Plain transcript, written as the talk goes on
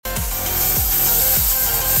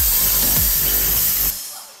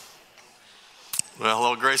Well,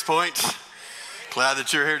 hello, Grace Point. Glad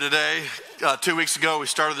that you're here today. 2 weeks ago, we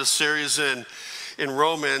started this series in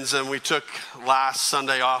Romans, and we took last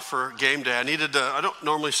Sunday off for game day. I don't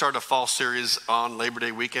normally start a fall series on Labor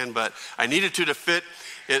Day weekend, but I needed to fit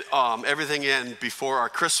it, everything in before our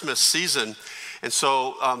Christmas season. And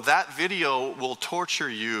so that video will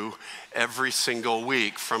torture you every single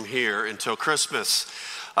week from here until Christmas.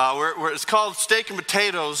 It's called Steak and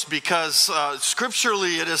Potatoes because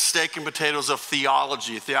scripturally it is steak and potatoes of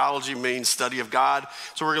theology. Theology means study of God.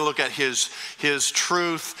 So we're going to look at his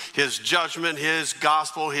truth, his judgment, his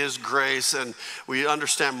gospel, his grace, and we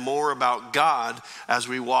understand more about God as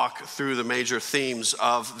we walk through the major themes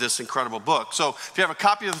of this incredible book. So if you have a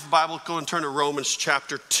copy of the Bible, go and turn to Romans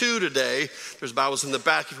chapter 2 today. There's Bibles in the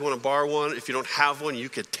back if you want to borrow one. If you don't have one, you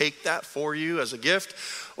could take that for you as a gift.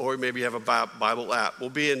 Or maybe you have a Bible app. We'll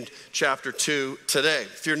be in chapter 2 today.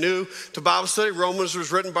 If you're new to Bible study, Romans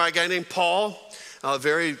was written by a guy named Paul,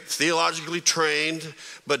 very theologically trained,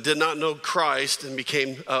 but did not know Christ and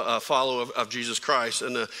became a follower of Jesus Christ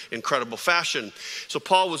in an incredible fashion. So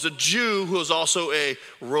Paul was a Jew who was also a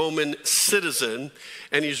Roman citizen,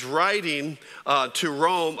 and he's writing to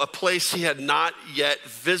Rome, a place he had not yet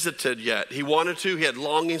visited yet. He wanted to, he had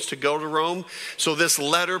longings to go to Rome, so this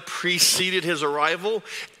letter preceded his arrival.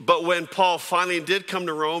 But when Paul finally did come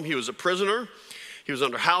to Rome, he was a prisoner. He was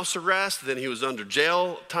under house arrest, then he was under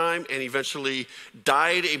jail time, and eventually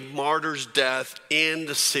died a martyr's death in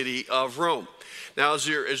the city of Rome. Now, as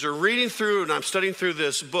you're reading through and I'm studying through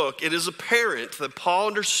this book, it is apparent that Paul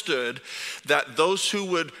understood that those who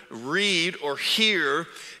would read or hear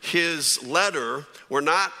his letter were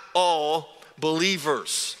not all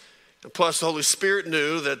believers. And plus, the Holy Spirit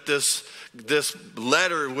knew that this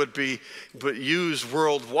letter would be used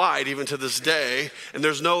worldwide, even to this day. And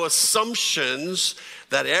there's no assumptions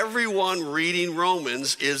that everyone reading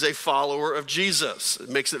Romans is a follower of Jesus. It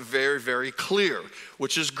makes it very, very clear,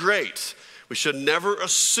 which is great. We should never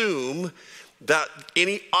assume that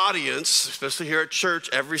any audience, especially here at church,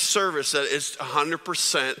 every service, that is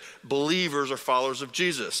 100% believers or followers of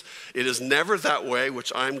Jesus. It is never that way,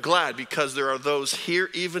 which I'm glad, because there are those here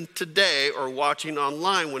even today or watching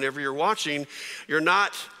online. Whenever you're watching, you're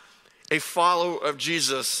not a follower of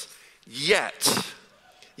Jesus yet.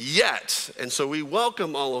 And so we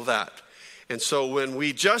welcome all of that. And so when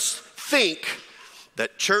we just think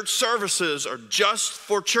that church services are just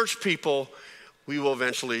for church people, we will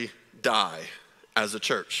eventually die as a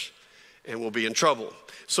church, and we'll be in trouble.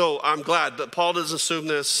 So I'm glad that Paul doesn't assume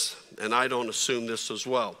this, and I don't assume this as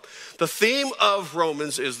well. The theme of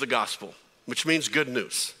Romans is the gospel, which means good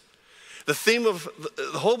news. The theme of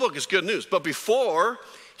the whole book is good news, but before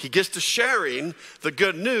he gets to sharing the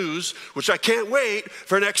good news, which I can't wait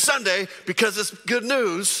for next Sunday because it's good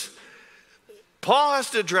news, Paul has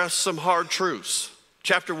to address some hard truths.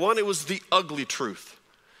 Chapter 1, it was the ugly truth.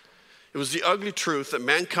 It was the ugly truth that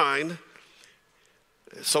mankind,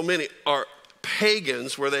 so many are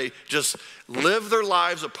pagans where they just live their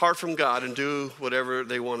lives apart from God and do whatever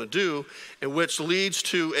they want to do, and which leads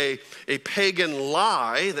to a pagan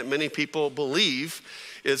lie that many people believe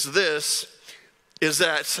is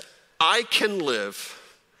that I can live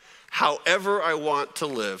however I want to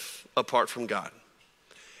live apart from God.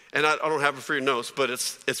 And I don't have it for your notes, but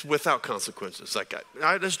it's without consequences. Like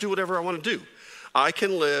I just do whatever I want to do. I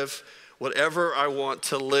can live whatever I want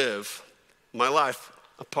to live my life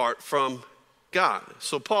apart from God.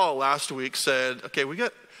 So Paul last week said, okay,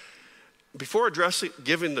 before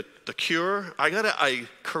giving the cure, I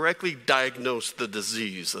correctly diagnose the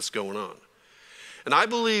disease that's going on. And I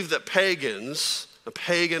believe that a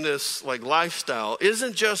paganist like lifestyle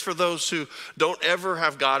isn't just for those who don't ever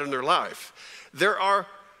have God in their life. There are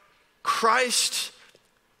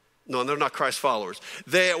they're not Christ followers.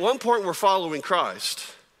 They at one point were following Christ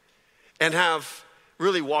and have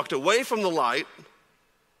really walked away from the light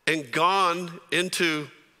and gone into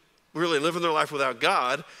really living their life without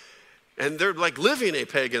God, and they're like living a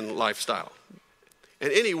pagan lifestyle.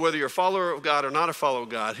 And whether you're a follower of God or not a follower of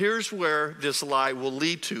God, here's where this lie will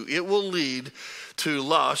lead to. It will lead to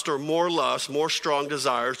lust, more strong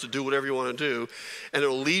desires to do whatever you want to do, and it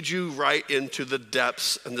will lead you right into the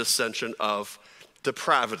depths and ascension of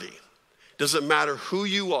depravity. Doesn't matter who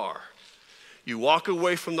you are. You walk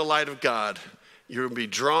away from the light of God, you're going to be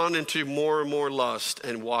drawn into more and more lust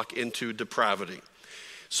and walk into depravity.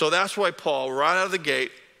 So that's why Paul, right out of the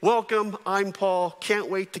gate, welcome, I'm Paul, can't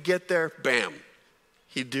wait to get there, bam.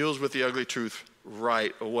 He deals with the ugly truth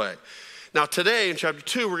right away. Now today in chapter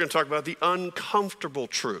 2, we're going to talk about the uncomfortable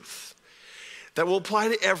truth that will apply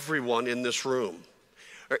to everyone in this room,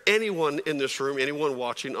 or anyone in this room, anyone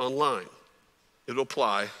watching online. It'll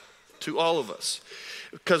apply to all of us.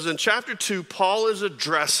 Because in chapter 2, Paul is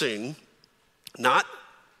addressing not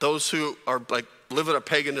those who are like living a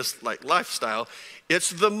paganist like lifestyle. It's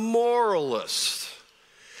the moralist.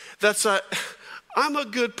 I'm a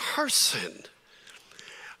good person.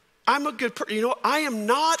 I am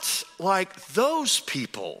not like those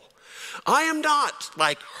people. I am not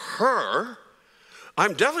like her.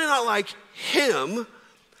 I'm definitely not like him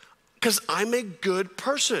because I'm a good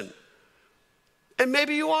person. And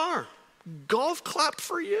maybe you are. Golf clap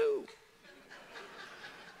for you.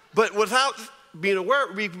 But without being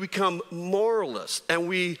aware, we become moralists and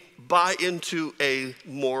we buy into a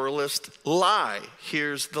moralist lie.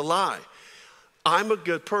 Here's the lie. I'm a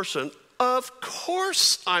good person. Of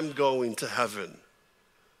course I'm going to heaven.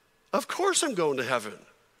 Of course I'm going to heaven.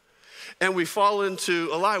 And we fall into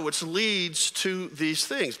a lie which leads to these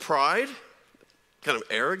things. Pride, kind of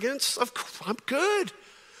arrogance. Of course, I'm good.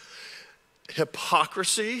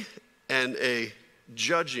 Hypocrisy and a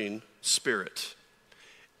judging spirit.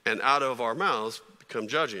 And out of our mouths become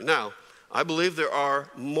judging. Now, I believe there are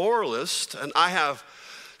moralists, and I have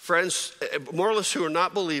friends, moralists who are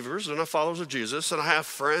not believers, they're not followers of Jesus, and I have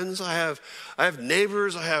friends, I have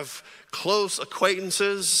neighbors, I have close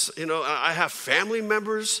acquaintances, I have family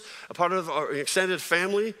members, a part of our extended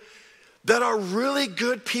family, that are really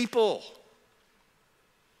good people.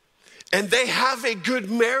 And they have a good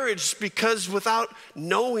marriage because without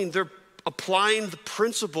knowing, they're applying the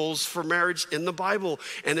principles for marriage in the Bible,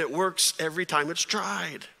 and it works every time it's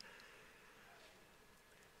tried.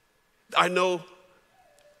 I know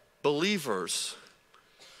believers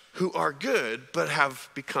who are good but have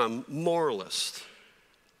become moralist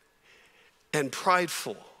and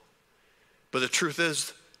prideful. But the truth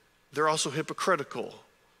is, they're also hypocritical.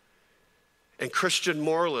 And Christian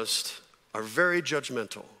moralists are very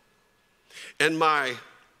judgmental. And my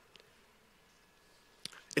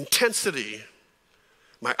intensity,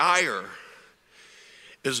 my ire,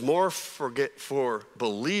 is more for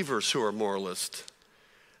believers who are moralists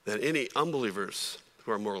than any unbelievers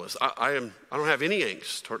who are moralists. I don't have any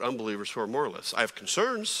angst toward unbelievers who are moralists. I have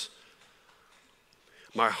concerns.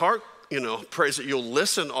 My heart, prays that you'll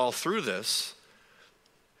listen all through this.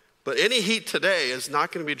 But any heat today is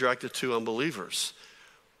not going to be directed to unbelievers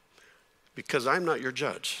because I'm not your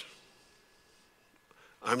judge.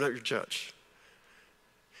 I'm not your judge.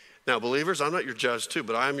 Now, believers, I'm not your judge too,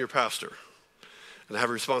 but I am your pastor. And I have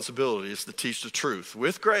responsibilities to teach the truth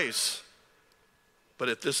with grace. But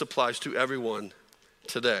if this applies to everyone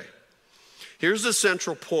today. Here's the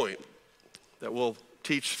central point that we'll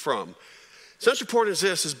teach from. Central point is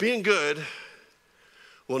this, is being good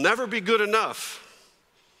will never be good enough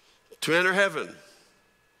to enter heaven.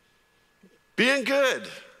 Being good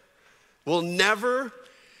will never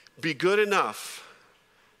be good enough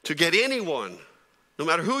to get anyone, no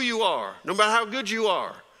matter who you are, no matter how good you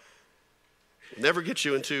are, never get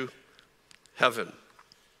you into heaven.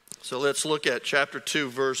 So let's look at chapter 2,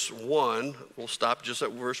 verse 1. We'll stop just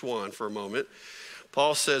at verse 1 for a moment.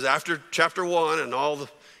 Paul says, after chapter 1 and all the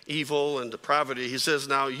evil and depravity, he says,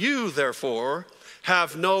 now you, therefore,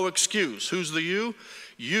 have no excuse. Who's the you?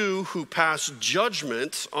 You who pass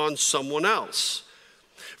judgment on someone else.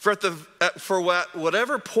 For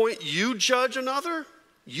whatever point you judge another,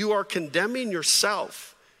 you are condemning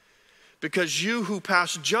yourself. Because you who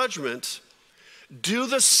pass judgment do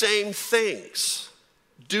the same things.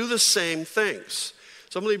 Do the same things.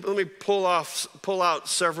 So let me pull out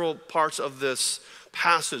several parts of this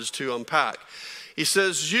passage to unpack. He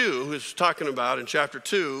says, you, who's talking about in chapter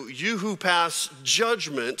 2, you who pass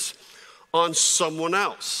judgment on someone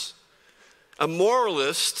else. A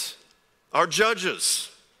moralist are judges.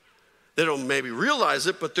 They don't maybe realize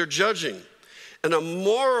it, but they're judging. And a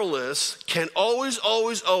moralist can always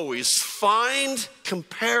find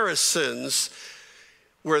comparisons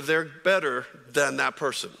where they're better than that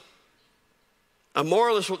person. A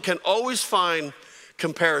moralist can always find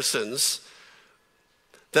comparisons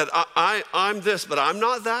that I'm this, but I'm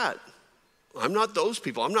not that. I'm not those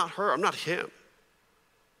people. I'm not her. I'm not him.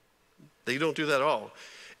 They don't do that at all.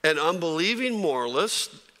 And unbelieving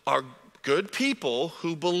moralists are good people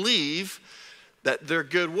who believe that their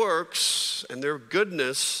good works and their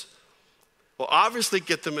goodness will obviously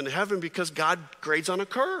get them into heaven because God grades on a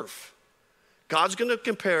curve. God's going to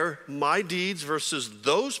compare my deeds versus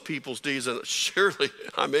those people's deeds, and surely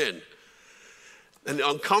I'm in. And the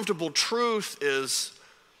uncomfortable truth is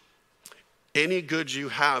any good you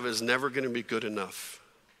have is never going to be good enough.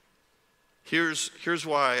 Here's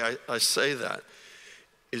why I say that,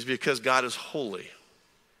 is because God is holy.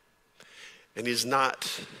 And he's not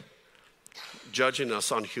judging us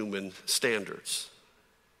on human standards,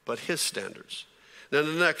 but his standards. Then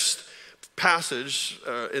the next passage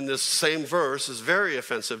in this same verse is very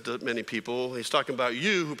offensive to many people. He's talking about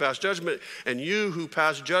you who pass judgment, and you who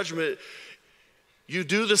pass judgment, you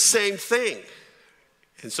do the same thing.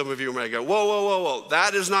 And some of you might go, whoa,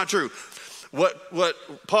 that is not true. What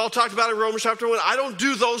Paul talked about in Romans chapter 1, I don't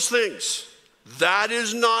do those things. That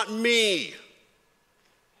is not me.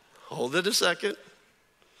 Hold it a second.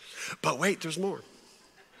 But wait, there's more.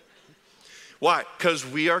 Why? Because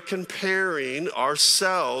we are comparing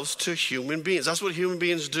ourselves to human beings. That's what human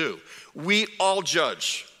beings do. We all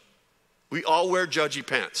judge. We all wear judgy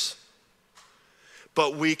pants.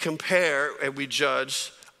 But we compare and we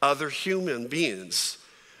judge other human beings.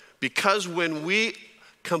 Because when we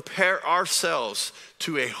compare ourselves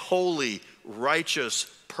to a holy, righteous,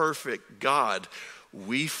 perfect God,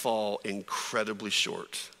 we fall incredibly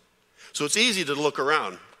short. So it's easy to look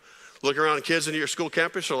around. Look around, kids in your school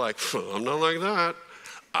campus are like, I'm not like that.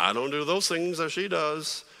 I don't do those things that she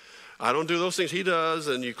does. I don't do those things he does.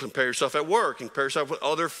 And you compare yourself at work and compare yourself with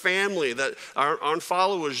other family that aren't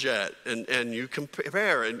followers yet. And you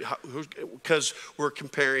compare, because we're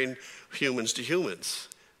comparing humans to humans,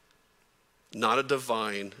 not a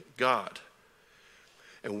divine God.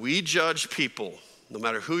 And we judge people, no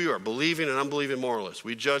matter who you are, believing and unbelieving moralists.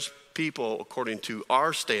 We judge people according to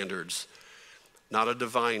our standards, not a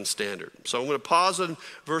divine standard. So I'm going to pause on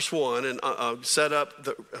verse 1 and set up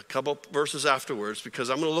a couple verses afterwards, because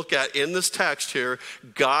I'm going to look at, in this text here,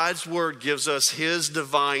 God's word gives us his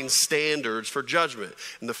divine standards for judgment.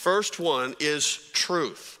 And the first one is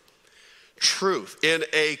truth. Truth. In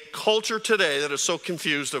a culture today that is so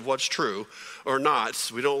confused of what's true or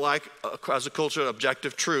not, we don't like, as a culture,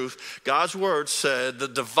 objective truth. God's word said the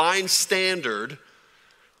divine standard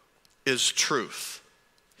is truth.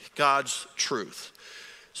 God's truth.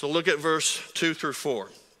 So look at verse 2 through 4.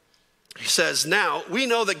 He says, now we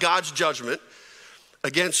know that God's judgment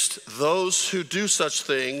against those who do such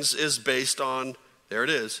things is based on, there it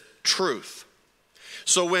is, truth.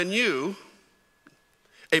 So when you,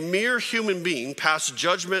 a mere human being, pass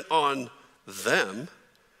judgment on them,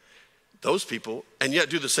 those people, and yet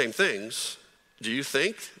do the same things, do you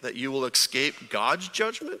think that you will escape God's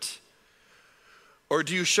judgment? Or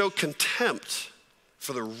do you show contempt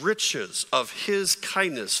for the riches of his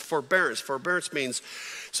kindness, forbearance? Forbearance means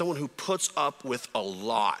someone who puts up with a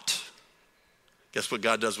lot. Guess what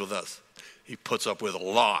God does with us? He puts up with a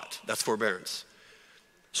lot. That's forbearance.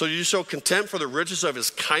 So you show contempt for the riches of his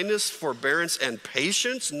kindness, forbearance, and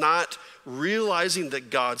patience, not realizing that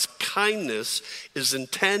God's kindness is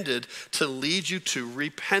intended to lead you to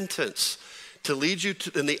repentance, to lead you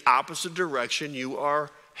in the opposite direction you are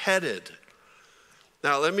headed.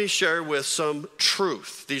 Now, let me share with some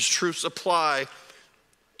truth. These truths apply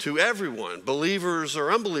to everyone, believers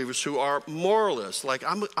or unbelievers who are moralists. Like,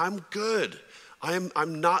 I'm good. I'm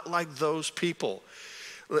not like those people.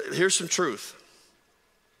 Here's some truth.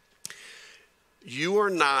 You are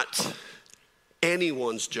not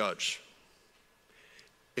anyone's judge,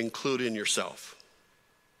 including yourself.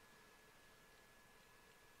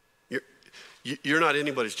 You're not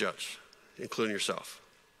anybody's judge, including yourself.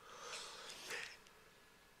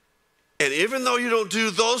 And even though you don't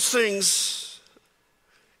do those things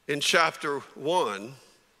in chapter 1,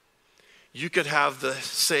 you could have the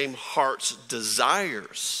same heart's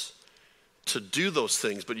desires to do those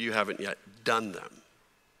things, but you haven't yet done them.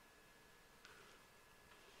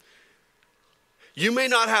 You may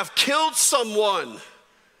not have killed someone,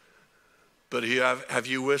 but have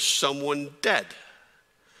you wished someone dead?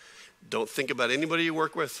 Don't think about anybody you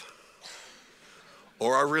work with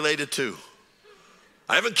or are related to.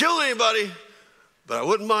 I haven't killed anybody, but I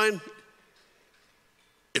wouldn't mind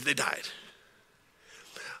if they died.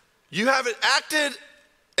 You haven't acted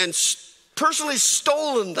and personally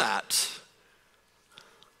stolen that,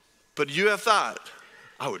 but you have thought,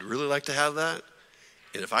 I would really like to have that,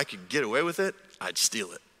 and if I could get away with it, I'd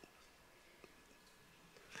steal it.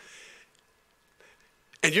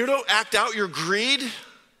 And you don't act out your greed,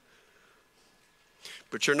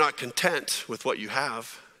 but you're not content with what you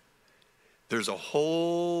have. There's a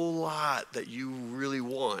whole lot that you really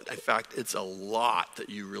want. In fact, it's a lot that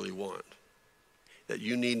you really want, that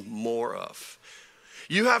you need more of.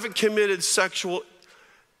 You haven't committed sexual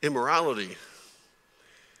immorality,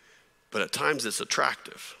 but at times it's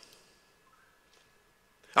attractive.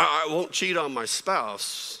 I won't cheat on my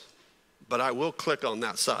spouse, but I will click on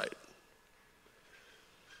that site.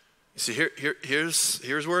 You see,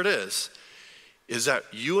 here's where it is that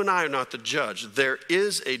you and I are not the judge. There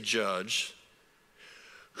is a judge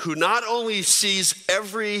who not only sees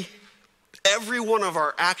every one of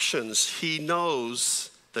our actions, he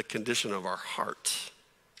knows the condition of our heart.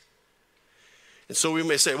 And so we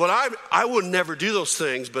may say, well, I would never do those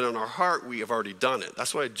things, but in our heart, we have already done it.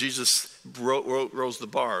 That's why Jesus rose the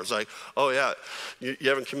bar. It's like, oh yeah, you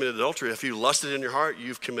haven't committed adultery. If you lusted in your heart,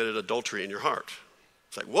 you've committed adultery in your heart.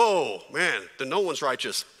 It's like, whoa, man, then no one's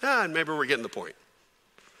righteous. And maybe we're getting the point.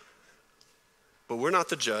 But we're not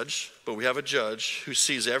the judge, but we have a judge who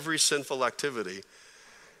sees every sinful activity,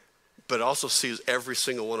 but also sees every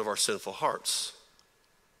single one of our sinful hearts.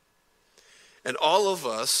 And all of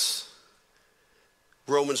us,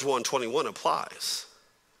 Romans 1:21 applies.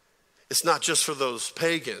 It's not just for those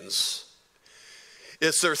pagans.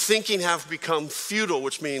 It's their thinking have become futile,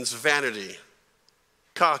 which means vanity,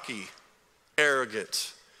 cocky,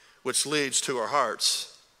 arrogant, which leads to our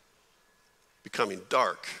hearts becoming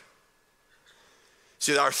dark.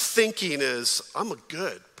 See, our thinking is, I'm a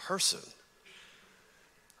good person.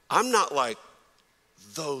 I'm not like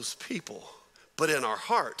those people. But in our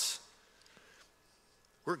hearts,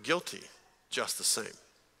 we're guilty just the same.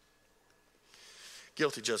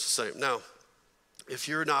 Guilty just the same. Now, if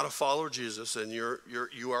you're not a follower of Jesus and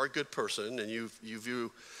you are a good person and you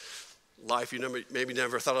view life, you maybe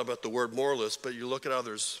never thought about the word moralist, but you look at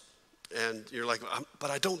others and you're like,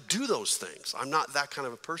 but I don't do those things. I'm not that kind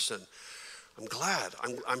of a person. I'm glad.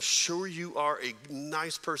 I'm sure you are a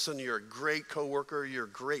nice person. You're a great coworker. You're a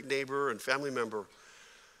great neighbor and family member.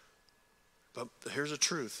 But here's the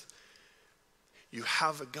truth. You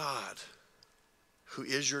have a God who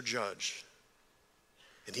is your judge,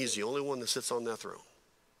 and he's the only one that sits on that throne.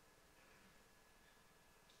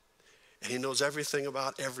 And he knows everything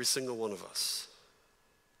about every single one of us.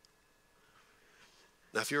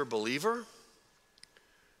 Now, if you're a believer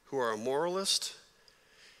who are a moralist,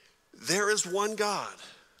 there is one God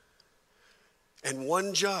and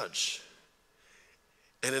one judge,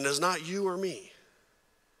 and it is not you or me.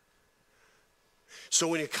 So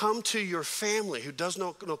when you come to your family who does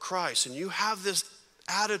not know Christ and you have this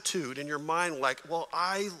attitude in your mind like, well,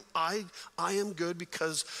 I am good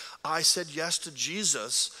because I said yes to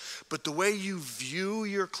Jesus, but the way you view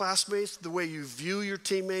your classmates, the way you view your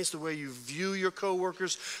teammates, the way you view your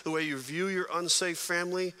coworkers, the way you view your unsafe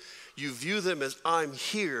family, you view them as I'm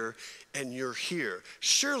here and you're here.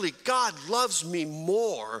 Surely God loves me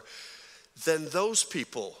more than those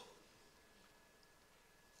people.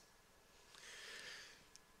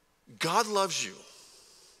 God loves you,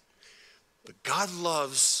 but God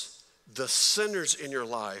loves the sinners in your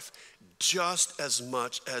life just as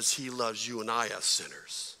much as he loves you and I as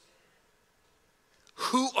sinners.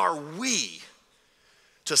 Who are we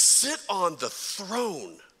to sit on the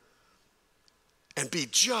throne and be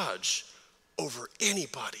judge over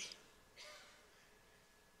anybody?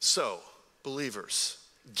 So, believers,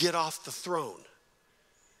 get off the throne.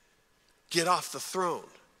 Get off the throne.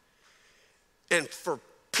 And for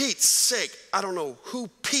Pete's sake, I don't know who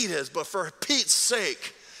Pete is, but for Pete's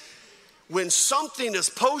sake, when something is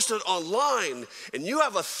posted online and you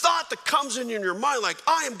have a thought that comes in your mind like,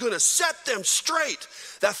 I am going to set them straight,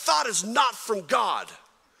 that thought is not from God.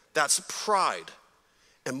 That's pride.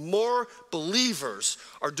 And more believers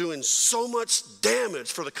are doing so much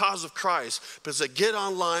damage for the cause of Christ because they get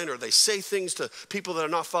online or they say things to people that are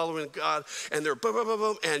not following God and they're boom, boom, boom,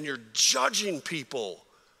 boom, and you're judging people.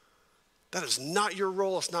 That is not your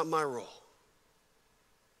role. It's not my role.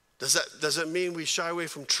 Does that mean we shy away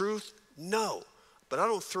from truth? No. But I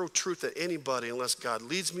don't throw truth at anybody unless God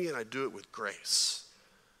leads me and I do it with grace.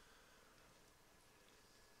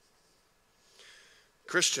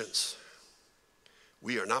 Christians,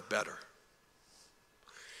 we are not better,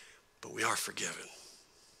 but we are forgiven.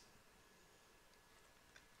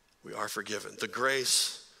 We are forgiven. The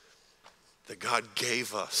grace that God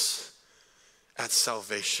gave us at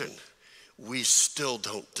salvation, we still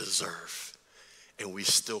don't deserve, and we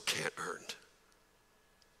still can't earn.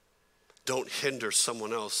 Don't hinder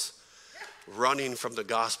someone else running from the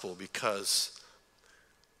gospel because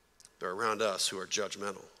they're around us who are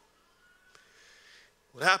judgmental.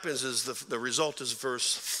 What happens is the result is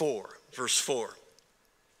verse 4. Verse 4.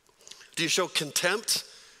 Do you show contempt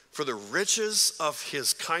for the riches of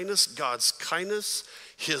his kindness, God's kindness,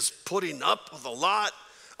 his putting up with a lot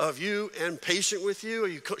of you and patient with you? Are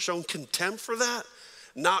you showing contempt for that?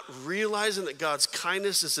 Not realizing that God's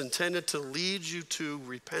kindness is intended to lead you to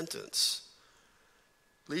repentance.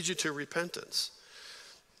 Lead you to repentance.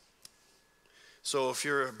 So if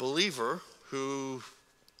you're a believer who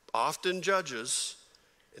often judges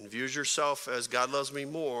and views yourself as God loves me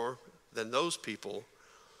more than those people,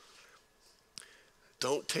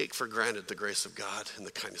 don't take for granted the grace of God and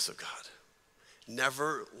the kindness of God.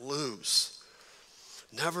 Never lose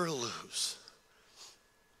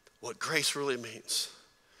what grace really means,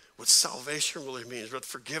 what salvation really means, what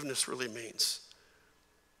forgiveness really means.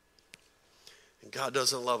 And God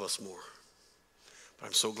doesn't love us more. But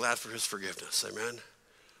I'm so glad for his forgiveness. Amen.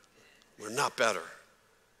 We're not better,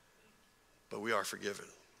 but we are forgiven.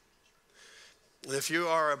 And if you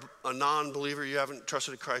are a non-believer, you haven't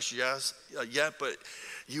trusted in Christ yet, but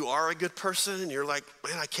you are a good person, and you're like,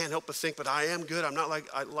 man, I can't help but think, but I am good. I'm not like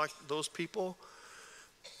those people.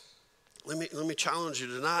 Let me challenge you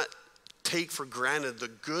to not take for granted the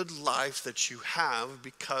good life that you have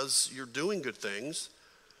because you're doing good things.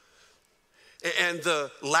 And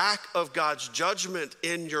the lack of God's judgment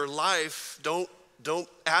in your life, don't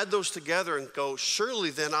add those together and go, surely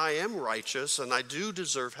then I am righteous and I do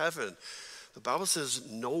deserve heaven. The Bible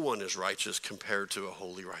says no one is righteous compared to a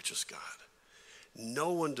holy, righteous God.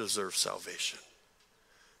 No one deserves salvation.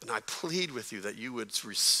 And I plead with you that you would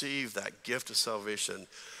receive that gift of salvation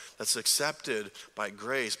that's accepted by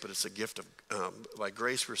grace, but it's a gift of, by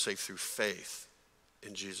grace we're saved through faith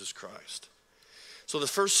in Jesus Christ. So the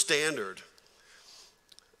first standard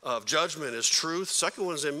of judgment is truth. Second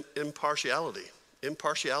one is impartiality.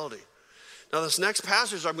 Now this next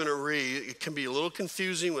passage I'm going to read, it can be a little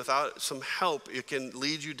confusing. Without some help, it can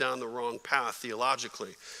lead you down the wrong path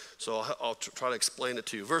theologically. So I'll try to explain it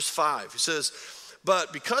to you. Verse 5, he says,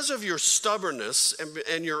 but because of your stubbornness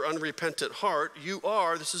and your unrepentant heart, you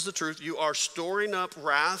are, this is the truth, you are storing up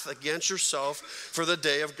wrath against yourself for the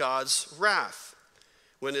day of God's wrath,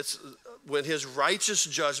 when his righteous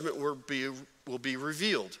judgment will be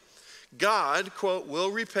revealed. God, quote,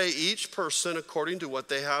 will repay each person according to what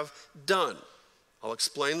they have done. I'll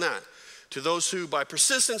explain that. To those who by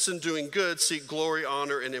persistence in doing good seek glory,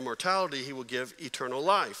 honor, and immortality, he will give eternal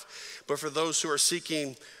life. But for those who are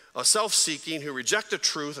self-seeking, who reject the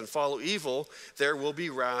truth and follow evil, there will be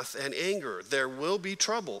wrath and anger. There will be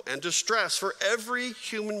trouble and distress for every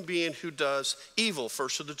human being who does evil,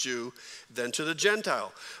 first to the Jew, then to the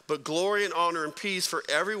Gentile. But glory and honor and peace for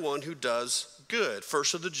everyone who does good,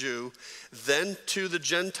 first to the Jew, then to the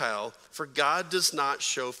Gentile, for God does not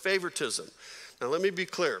show favoritism. Now let me be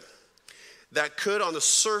clear. That could on the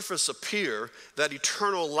surface appear that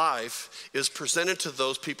eternal life is presented to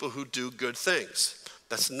those people who do good things.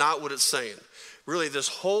 That's not what it's saying. Really, this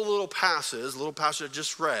whole little passage I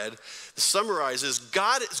just read, summarizes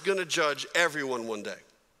God is going to judge everyone one day.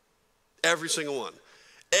 Every single one.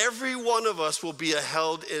 Every one of us will be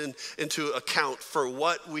held into account for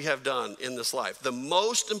what we have done in this life. The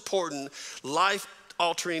most important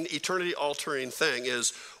life-altering, eternity-altering thing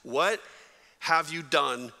is, what have you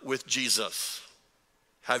done with Jesus?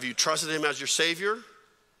 Have you trusted him as your Savior,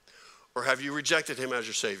 or have you rejected him as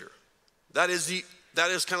your Savior? That is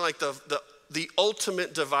kind of like the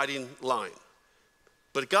ultimate dividing line.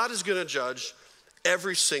 But God is going to judge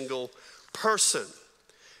every single person.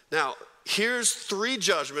 Now, here's three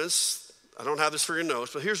judgments. I don't have this for your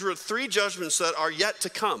notes, but here's three judgments that are yet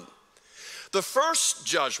to come. The first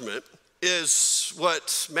judgment is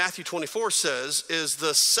what Matthew 24 says is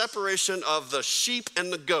the separation of the sheep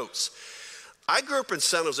and the goats. I grew up in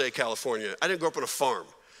San Jose, California. I didn't grow up on a farm.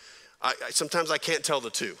 Sometimes I can't tell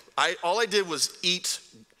the two. All I did was eat,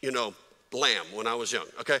 lamb when I was young,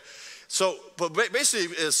 okay? So, but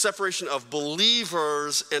basically is separation of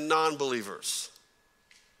believers and non-believers.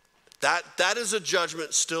 That is a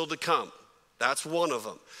judgment still to come. That's one of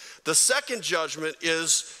them. The second judgment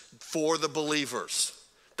is for the believers.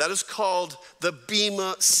 That is called the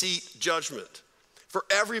Bema Seat judgment. For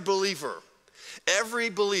every believer,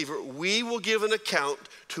 we will give an account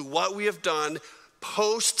to what we have done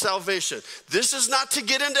post-salvation. This is not to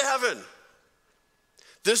get into heaven.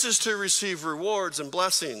 This is to receive rewards and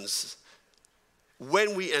blessings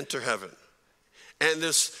when we enter heaven. And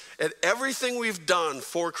everything we've done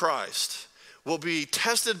for Christ will be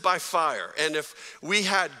tested by fire. And if we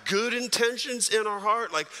had good intentions in our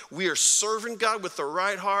heart, like we are serving God with the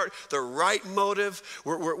right heart, the right motive,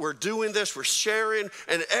 we're doing this, we're sharing,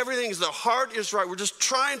 and the heart is right. We're just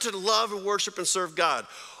trying to love and worship and serve God.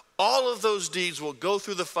 All of those deeds will go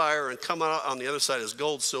through the fire and come out on the other side as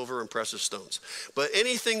gold, silver, and precious stones. But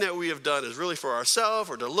anything that we have done is really for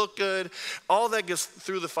ourselves or to look good. All that gets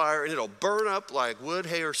through the fire and it'll burn up like wood,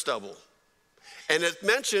 hay, or stubble. And it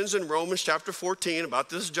mentions in Romans chapter 14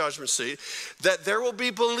 about this judgment seat that there will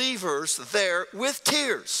be believers there with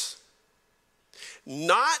tears.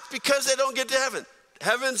 Not because they don't get to heaven.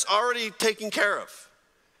 Heaven's already taken care of.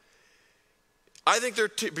 I think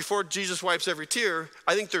before Jesus wipes every tear,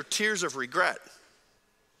 I think they're tears of regret.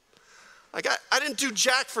 Like I didn't do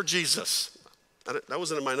jack for Jesus. That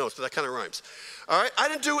wasn't in my notes, but that kind of rhymes. All right, I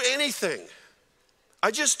didn't do anything. I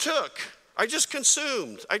just took. I just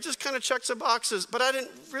consumed. I just kind of checked some boxes, but I didn't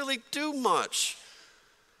really do much.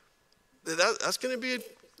 That's going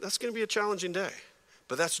to be a challenging day.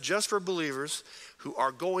 But that's just for believers who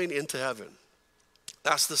are going into heaven.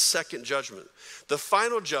 That's the second judgment. The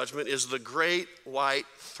final judgment is the great white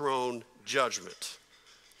throne judgment,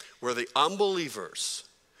 where the unbelievers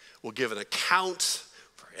will give an account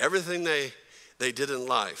for everything they did in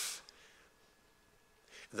life.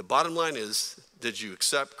 And the bottom line is, did you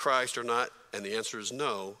accept Christ or not? And the answer is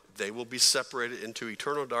no. They will be separated into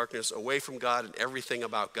eternal darkness, away from God and everything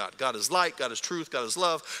about God. God is light, God is truth, God is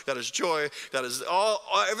love, God is joy, God is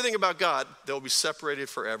everything about God. They'll be separated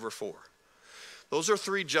forever for. Those are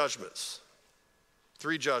three judgments.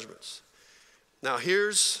 Three judgments. Now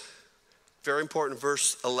here's very important,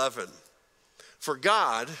 verse 11. For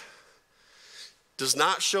God does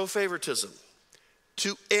not show favoritism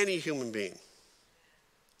to any human being.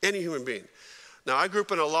 Any human being. Now, I grew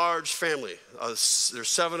up in a large family. There's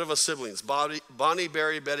 7 of us siblings: Bonnie,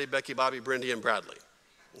 Barry, Betty, Becky, Bobby, Brindy, and Bradley.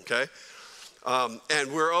 Okay?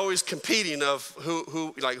 And we're always competing of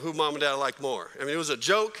who mom and dad like more. I mean, it was a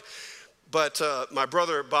joke, but my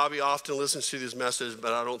brother Bobby often listens to these messages,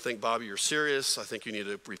 but I don't think, Bobby, you're serious. I think you need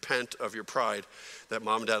to repent of your pride that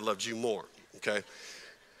mom and dad loved you more. Okay?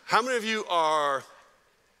 How many of you are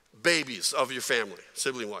babies of your family,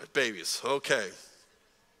 sibling-wise? Babies. Okay.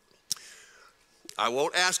 I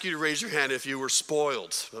won't ask you to raise your hand if you were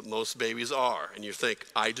spoiled, but most babies are. And you think,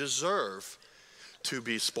 I deserve to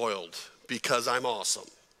be spoiled because I'm awesome.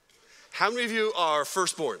 How many of you are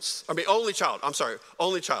firstborns? I mean, only child. I'm sorry,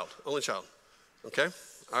 only child. Only child. Okay?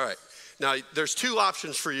 All right. Now, there's 2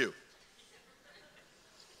 options for you.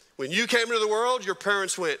 When you came into the world, your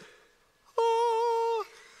parents went, oh,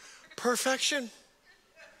 perfection.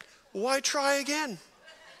 Why try again?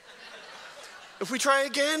 If we try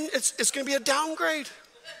again, it's going to be a downgrade.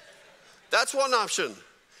 That's one option.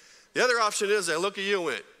 The other option is they look at you and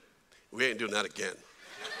went, we ain't doing that again.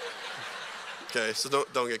 Okay, so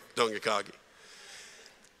don't get cocky.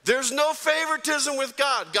 There's no favoritism with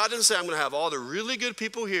God. God didn't say, I'm going to have all the really good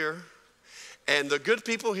people here and the good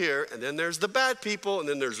people here, and then there's the bad people, and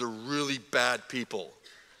then there's the really bad people.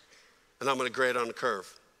 And I'm going to grade on the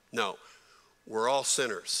curve. No, we're all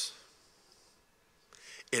sinners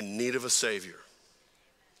in need of a Savior.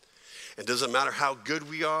 It doesn't matter how good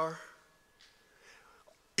we are.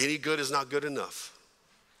 Any good is not good enough.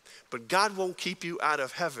 But God won't keep you out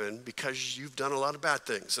of heaven because you've done a lot of bad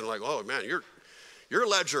things. And like, oh man, your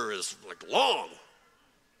ledger is like long.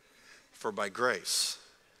 For by grace,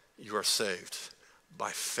 you are saved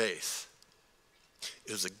by faith.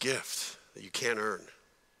 It is a gift that you can't earn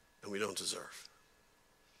and we don't deserve.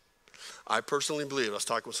 I personally believe, I was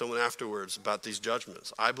talking with someone afterwards about these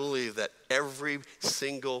judgments. I believe that every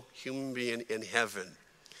single human being in heaven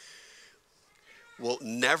will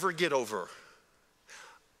never get over,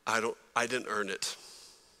 I didn't earn it.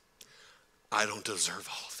 I don't deserve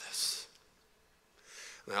all of this.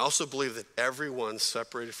 And I also believe that everyone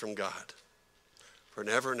separated from God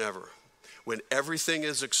forever and ever, when everything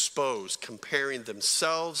is exposed, comparing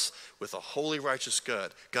themselves with a holy, righteous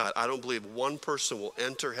God, I don't believe one person will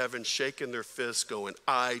enter heaven shaking their fists going,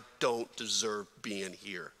 I don't deserve being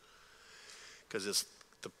here. Because it's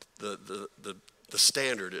the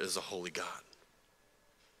standard is a holy God.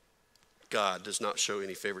 God does not show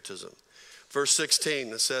any favoritism. Verse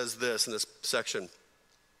 16, it says this in this section.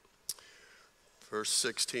 Verse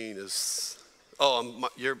 16 is,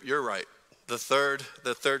 you're right. The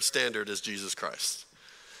third standard is Jesus Christ.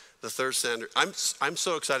 The third standard. I'm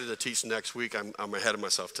so excited to teach next week. I'm ahead of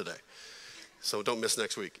myself today. So don't miss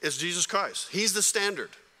next week. It's Jesus Christ. He's the standard.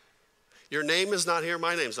 Your name is not here.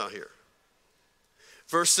 My name's not here.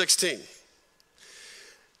 Verse 16.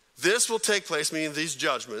 This will take place, meaning these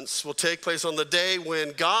judgments, will take place on the day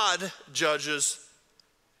when God judges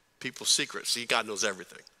people's secrets. See, God knows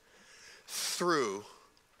everything. Through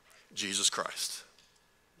Jesus Christ.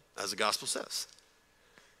 As the gospel says.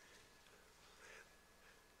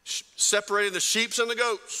 Separating the sheep and the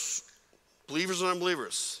goats, believers and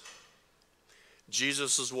unbelievers.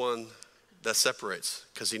 Jesus is one that separates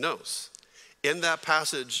because he knows. In that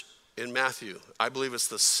passage in Matthew, I believe it's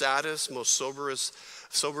the saddest, most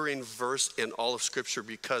sobering verse in all of Scripture,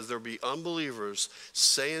 because there'll be unbelievers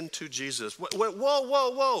saying to Jesus,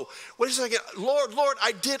 whoa, wait a second, Lord,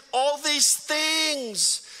 I did all these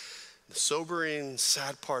things. The sobering,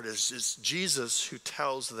 sad part is Jesus who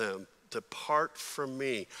tells them, depart from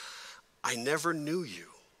me. I never knew you.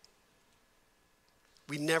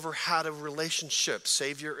 We never had a relationship,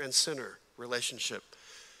 Savior and sinner relationship.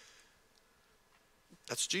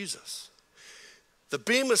 That's Jesus. The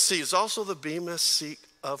bema seat is also the bema seat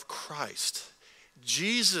of Christ.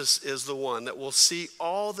 Jesus is the one that will see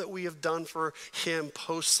all that we have done for him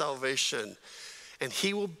post-salvation. And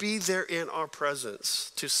he will be there in our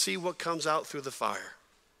presence to see what comes out through the fire.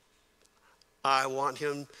 I want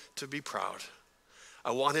him to be proud.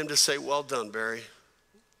 I want him to say, well done, Barry.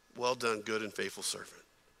 Well done, good and faithful servant.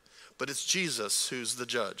 But it's Jesus who's the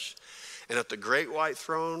judge. And at the great white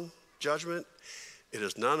throne judgment, it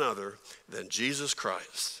is none other than Jesus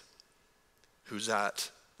Christ who's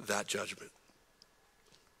at that judgment.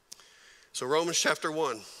 So Romans chapter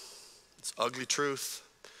 1, it's ugly truth,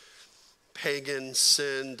 pagan,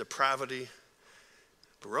 sin, depravity.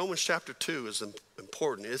 But Romans chapter 2 is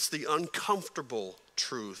important. It's the uncomfortable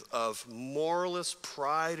truth of moralist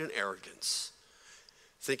pride and arrogance.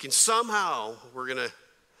 Thinking somehow we're going to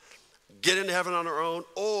get into heaven on our own,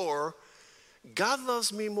 or God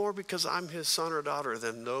loves me more because I'm his son or daughter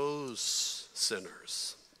than those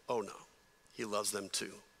sinners. Oh no, he loves them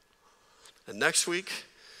too. And next week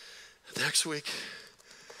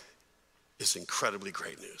is incredibly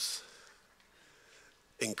great news.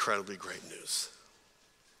 Incredibly great news.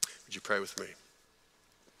 Would you pray with me?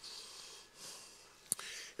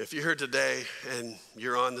 If you're here today and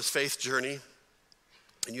you're on this faith journey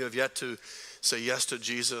and you have yet to say yes to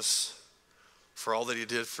Jesus for all that he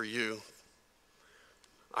did for you,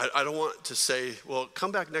 I don't want to say, well,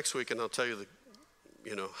 come back next week and I'll tell you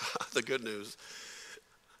the good news.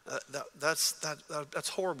 That's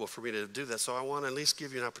horrible for me to do that. So I want to at least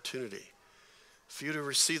give you an opportunity for you to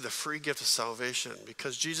receive the free gift of salvation,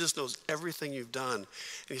 because Jesus knows everything you've done. And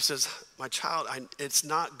he says, my child, it's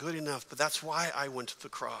not good enough, but that's why I went to the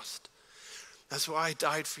cross. That's why I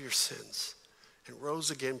died for your sins and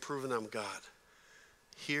rose again, proving I'm God.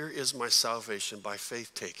 Here is my salvation. By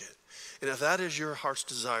faith, take it. And if that is your heart's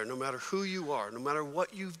desire, no matter who you are, no matter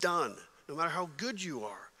what you've done, no matter how good you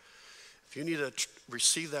are, if you need to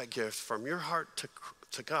receive that gift from your heart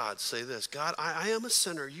to God, say this: God, I am a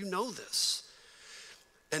sinner. You know this.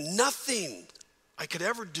 And nothing I could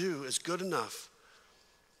ever do is good enough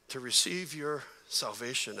to receive your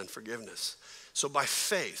salvation and forgiveness. So by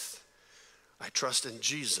faith, I trust in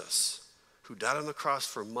Jesus, who died on the cross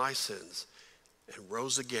for my sins and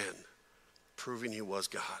rose again, proving he was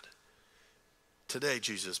God. Today,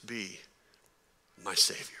 Jesus, be my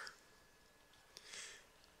Savior.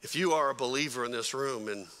 If you are a believer in this room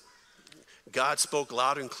and God spoke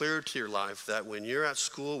loud and clear to your life that when you're at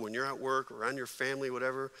school, when you're at work, around your family,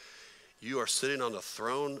 whatever, you are sitting on the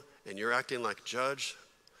throne and you're acting like judge,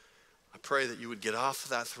 I pray that you would get off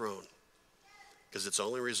that throne, because it's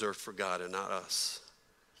only reserved for God and not us.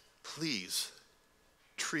 Please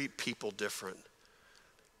treat people different.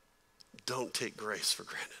 Don't take grace for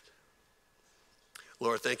granted.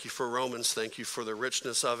 Lord, thank you for Romans. Thank you for the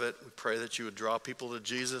richness of it. We pray that you would draw people to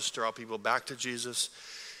Jesus, draw people back to Jesus.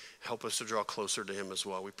 Help us to draw closer to him as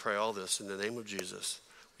well. We pray all this in the name of Jesus.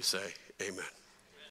 We say amen.